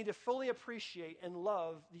 then we need to fully appreciate and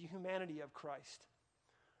love the humanity of Christ.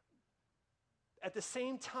 At the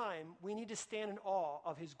same time, we need to stand in awe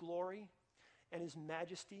of his glory and his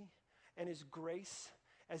majesty and his grace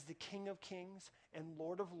as the King of Kings and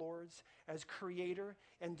Lord of Lords, as creator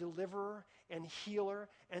and deliverer and healer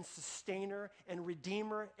and sustainer and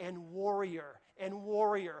redeemer and warrior,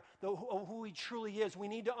 who he truly is. We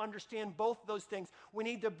need to understand both of those things. We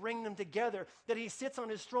need to bring them together, that he sits on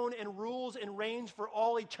his throne and rules and reigns for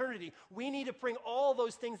all eternity. We need to bring all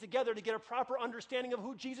those things together to get a proper understanding of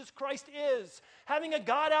who Jesus Christ is. Having a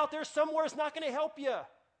God out there somewhere is not going to help you.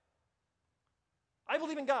 I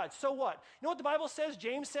believe in God, so what? You know what the Bible says?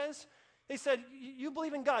 James says? They said, you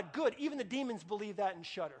believe in God, good. Even the demons believe that and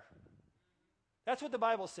shudder. That's what the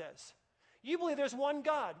Bible says. You believe there's one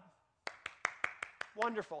God.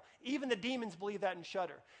 Wonderful. Even the demons believe that and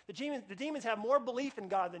shudder. The demons have more belief in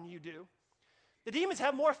God than you do. The demons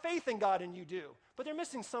have more faith in God than you do. But they're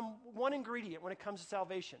missing one ingredient when it comes to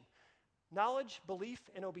salvation. Knowledge, belief,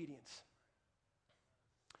 and obedience.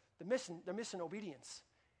 They're missing obedience.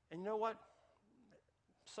 And you know what?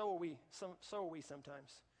 So are we. So are we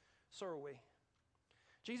sometimes. So are we.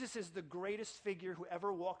 Jesus is the greatest figure who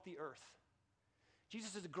ever walked the earth.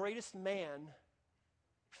 Jesus is the greatest man,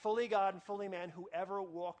 fully God and fully man, who ever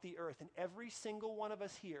walked the earth. And every single one of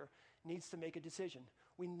us here needs to make a decision.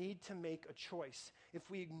 We need to make a choice. If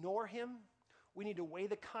we ignore him, we need to weigh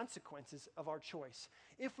the consequences of our choice.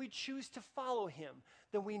 If we choose to follow him,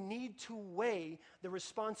 then we need to weigh the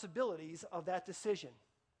responsibilities of that decision.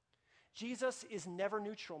 Jesus is never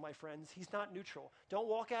neutral, my friends. He's not neutral. Don't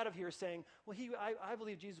walk out of here saying, well, I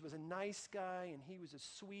believe Jesus was a nice guy, and he was a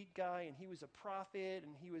sweet guy, and he was a prophet,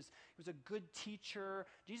 and he was a good teacher.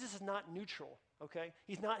 Jesus is not neutral, okay?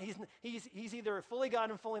 He's either fully God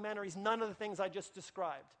and fully man, or he's none of the things I just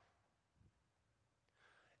described.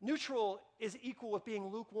 Neutral is equal with being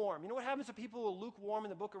lukewarm. You know what happens to people who are lukewarm in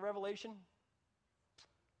the book of Revelation?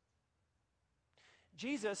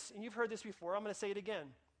 Jesus, and you've heard this before, I'm going to say it again,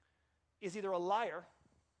 is either a liar,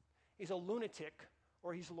 he's a lunatic,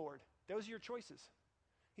 or he's Lord. Those are your choices.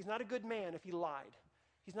 He's not a good man if he lied.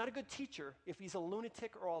 He's not a good teacher if he's a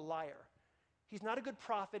lunatic or a liar. He's not a good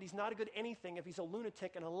prophet, he's not a good anything if he's a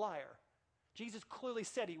lunatic and a liar. Jesus clearly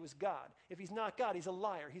said he was God. If he's not God, he's a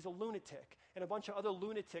liar, he's a lunatic. And a bunch of other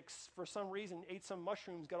lunatics, for some reason, ate some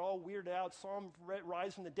mushrooms, got all weirded out, saw him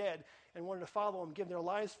rise from the dead, and wanted to follow him, give their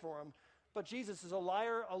lives for him. But Jesus is a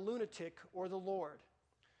liar, a lunatic, or the Lord.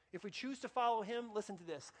 If we choose to follow him, listen to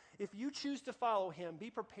this. If you choose to follow him, be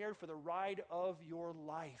prepared for the ride of your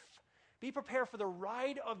life. Be prepared for the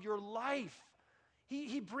ride of your life.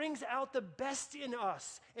 He brings out the best in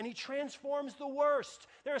us, and he transforms the worst.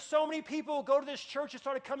 There are so many people who go to this church who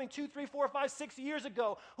started coming 2, 3, 4, 5, 6 years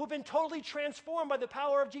ago who've been totally transformed by the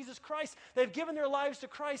power of Jesus Christ. They've given their lives to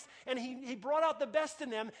Christ, and he brought out the best in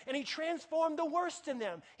them, and he transformed the worst in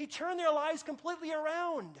them. He turned their lives completely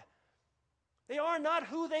around. They are not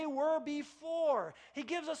who they were before. He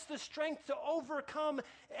gives us the strength to overcome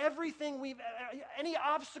everything any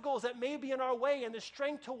obstacles that may be in our way, and the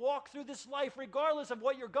strength to walk through this life regardless of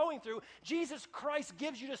what you're going through. Jesus Christ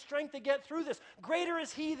gives you the strength to get through this. Greater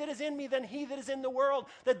is he that is in me than he that is in the world.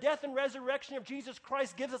 The death and resurrection of Jesus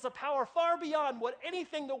Christ gives us a power far beyond what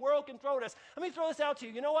anything the world can throw at us. Let me throw this out to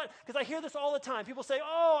you. You know what? Because I hear this all the time. People say,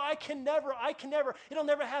 oh, I can never. It'll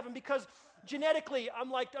never happen because genetically,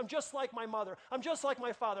 I'm just like my mother. I'm just like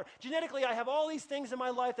my father. Genetically, I have all these things in my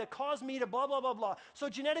life that cause me to blah, blah, blah, blah. So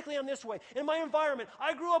genetically, I'm this way. In my environment,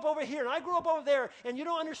 I grew up over here, and I grew up over there, and you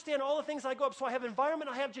don't understand all the things I go up. So I have environment,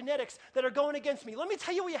 I have genetics that are going against me. Let me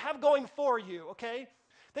tell you what you have going for you, okay?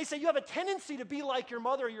 They say you have a tendency to be like your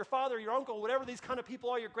mother or your father or your uncle, whatever these kind of people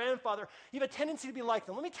are, your grandfather. You have a tendency to be like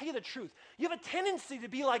them. Let me tell you the truth. You have a tendency to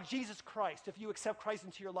be like Jesus Christ if you accept Christ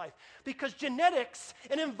into your life. Because genetics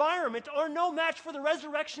and environment are no match for the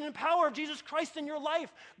resurrection and power of Jesus Christ in your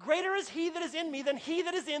life. Greater is he that is in me than he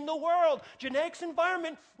that is in the world. Genetics and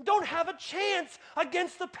environment don't have a chance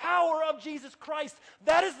against the power of Jesus Christ.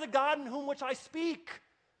 That is the God in whom which I speak.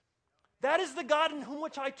 That is the God in whom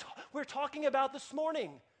which we're talking about this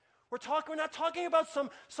morning. We're not talking about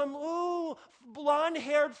some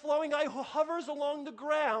blonde-haired flowing guy who hovers along the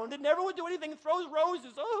ground and never would do anything, throws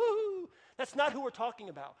roses. Oh, that's not who we're talking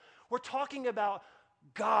about. We're talking about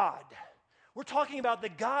God. We're talking about the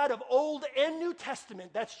God of Old and New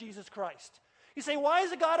Testament. That's Jesus Christ. You say, why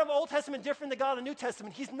is the God of Old Testament different than the God of the New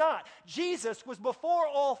Testament? He's not. Jesus was before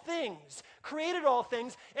all things, created all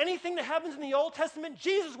things. Anything that happens in the Old Testament,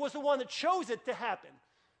 Jesus was the one that chose it to happen.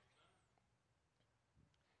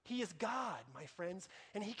 He is God, my friends,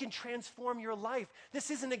 and he can transform your life.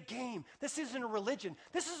 This isn't a game. This isn't a religion.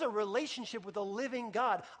 This is a relationship with a living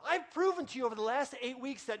God. I've proven to you over the last 8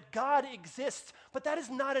 weeks that God exists, but that is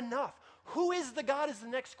not enough. Who is the God is the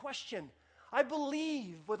next question. I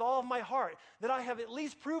believe with all of my heart that I have at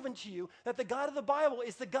least proven to you that the God of the Bible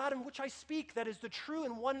is the God in which I speak, that is the true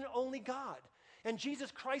and one and only God. And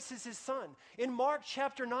Jesus Christ is his Son. In Mark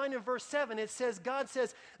chapter 9 and verse 7, it says, God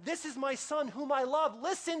says, "This is my Son whom I love.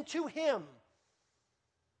 Listen to him."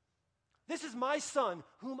 This is my Son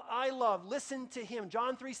whom I love. Listen to him.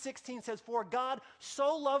 John 3:16 says, "For God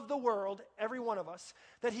so loved the world," every one of us,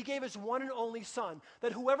 "that he gave his one and only Son,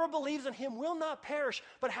 that whoever believes in him will not perish,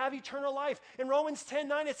 but have eternal life." In Romans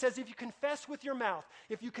 10:9 it says, if you confess with your mouth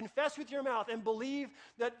and believe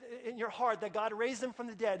that in your heart that God raised him from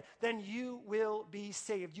the dead, then you will be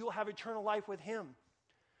saved. You will have eternal life with him.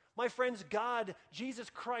 My friends, God, Jesus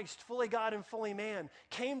Christ, fully God and fully man,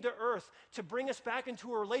 came to earth to bring us back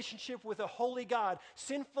into a relationship with a holy God.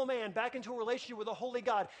 Sinful man back into a relationship with a holy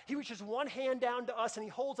God. He reaches one hand down to us and he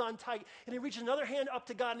holds on tight. And he reaches another hand up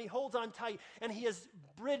to God and he holds on tight. And he has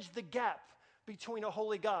bridged the gap between a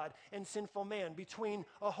holy God and sinful man, between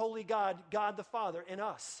a holy God, God the Father, and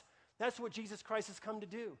us. That's what Jesus Christ has come to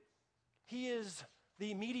do. He is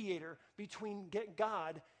the mediator between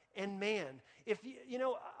God and man. If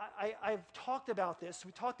I've talked about this.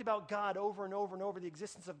 We talked about God over and over and over, the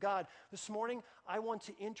existence of God. This morning, I want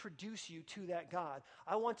to introduce you to that God.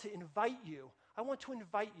 I want to invite you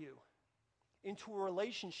into a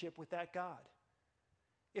relationship with that God.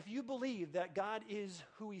 If you believe that God is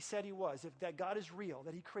who he said he was, if that God is real,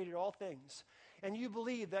 that he created all things, and you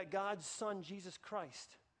believe that God's Son, Jesus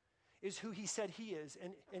Christ, is who he said he is,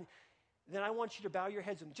 and then I want you to bow your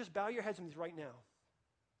heads with me. Just bow your heads with me right now.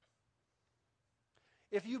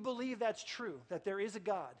 If you believe that's true, that there is a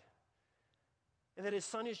God, and that his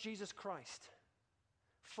Son is Jesus Christ,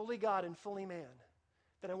 fully God and fully man,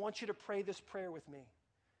 then I want you to pray this prayer with me.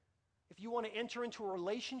 If you want to enter into a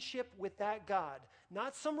relationship with that God,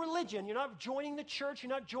 not some religion, you're not joining the church, you're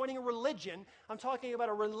not joining a religion, I'm talking about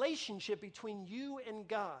a relationship between you and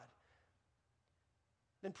God,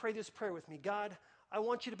 then pray this prayer with me. God, I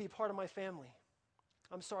want you to be part of my family.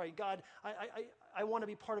 I'm sorry, God, I want to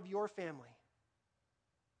be part of your family.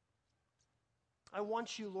 I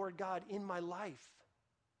want you, Lord God, in my life.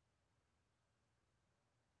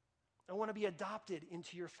 I want to be adopted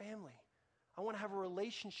into your family. I want to have a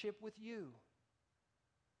relationship with you.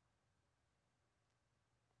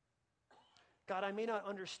 God, I may not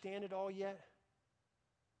understand it all yet,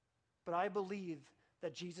 but I believe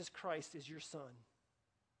that Jesus Christ is your Son.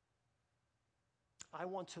 I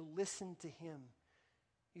want to listen to him.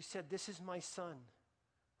 You said, "This is my Son,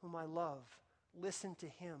 whom I love. Listen to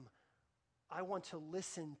him." I want to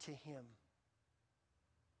listen to him.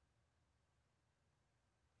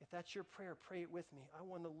 If that's your prayer, pray it with me. I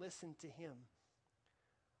want to listen to him.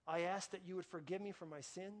 I ask that you would forgive me for my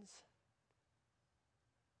sins.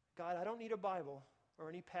 God, I don't need a Bible or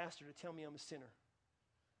any pastor to tell me I'm a sinner.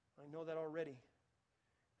 I know that already.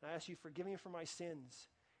 And I ask you, forgive me for my sins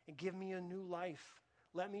and give me a new life.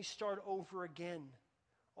 Let me start over again.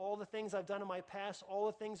 All the things I've done in my past, all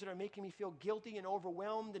the things that are making me feel guilty and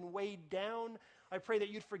overwhelmed and weighed down, I pray that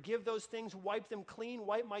you'd forgive those things, wipe them clean,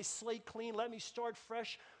 wipe my slate clean, let me start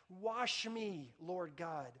fresh. Wash me, Lord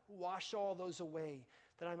God. Wash all those away,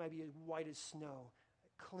 that I might be as white as snow,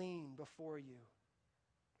 clean before you.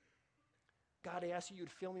 God, I ask that you'd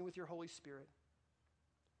fill me with your Holy Spirit.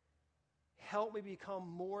 Help me become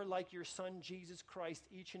more like your Son, Jesus Christ,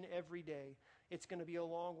 each and every day. It's going to be a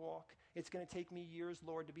long walk. It's going to take me years,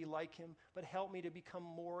 Lord, to be like him, but help me to become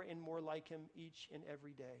more and more like him each and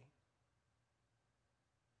every day.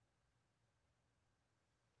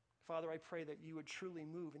 Father, I pray that you would truly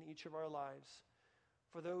move in each of our lives.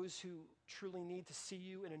 For those who truly need to see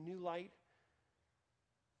you in a new light,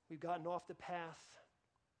 we've gotten off the path.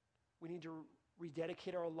 We need to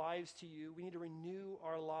rededicate our lives to you. We need to renew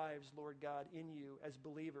our lives, Lord God, in you as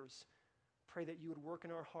believers. Pray that you would work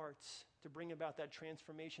in our hearts to bring about that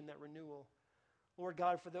transformation, that renewal. Lord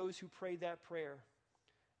God, for those who prayed that prayer,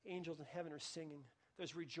 angels in heaven are singing.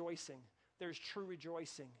 There's rejoicing. There's true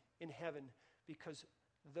rejoicing in heaven because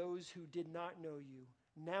those who did not know you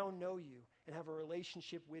now know you and have a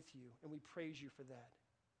relationship with you, and we praise you for that.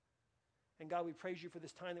 And God, we praise you for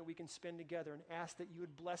this time that we can spend together and ask that you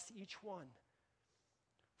would bless each one.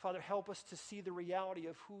 Father, help us to see the reality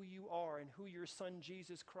of who you are and who your Son,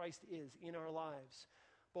 Jesus Christ, is in our lives,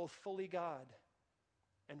 both fully God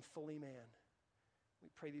and fully man. We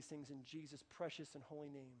pray these things in Jesus' precious and holy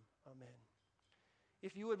name. Amen.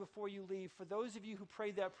 If you would, before you leave, for those of you who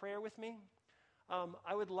prayed that prayer with me,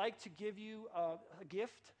 I would like to give you a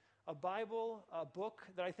gift, a Bible, a book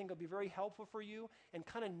that I think will be very helpful for you and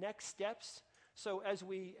kind of next steps So as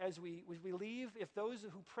we leave, if those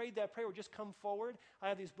who prayed that prayer would just come forward, I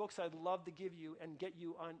have these books I'd love to give you and get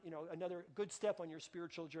you on, another good step on your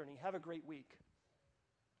spiritual journey. Have a great week.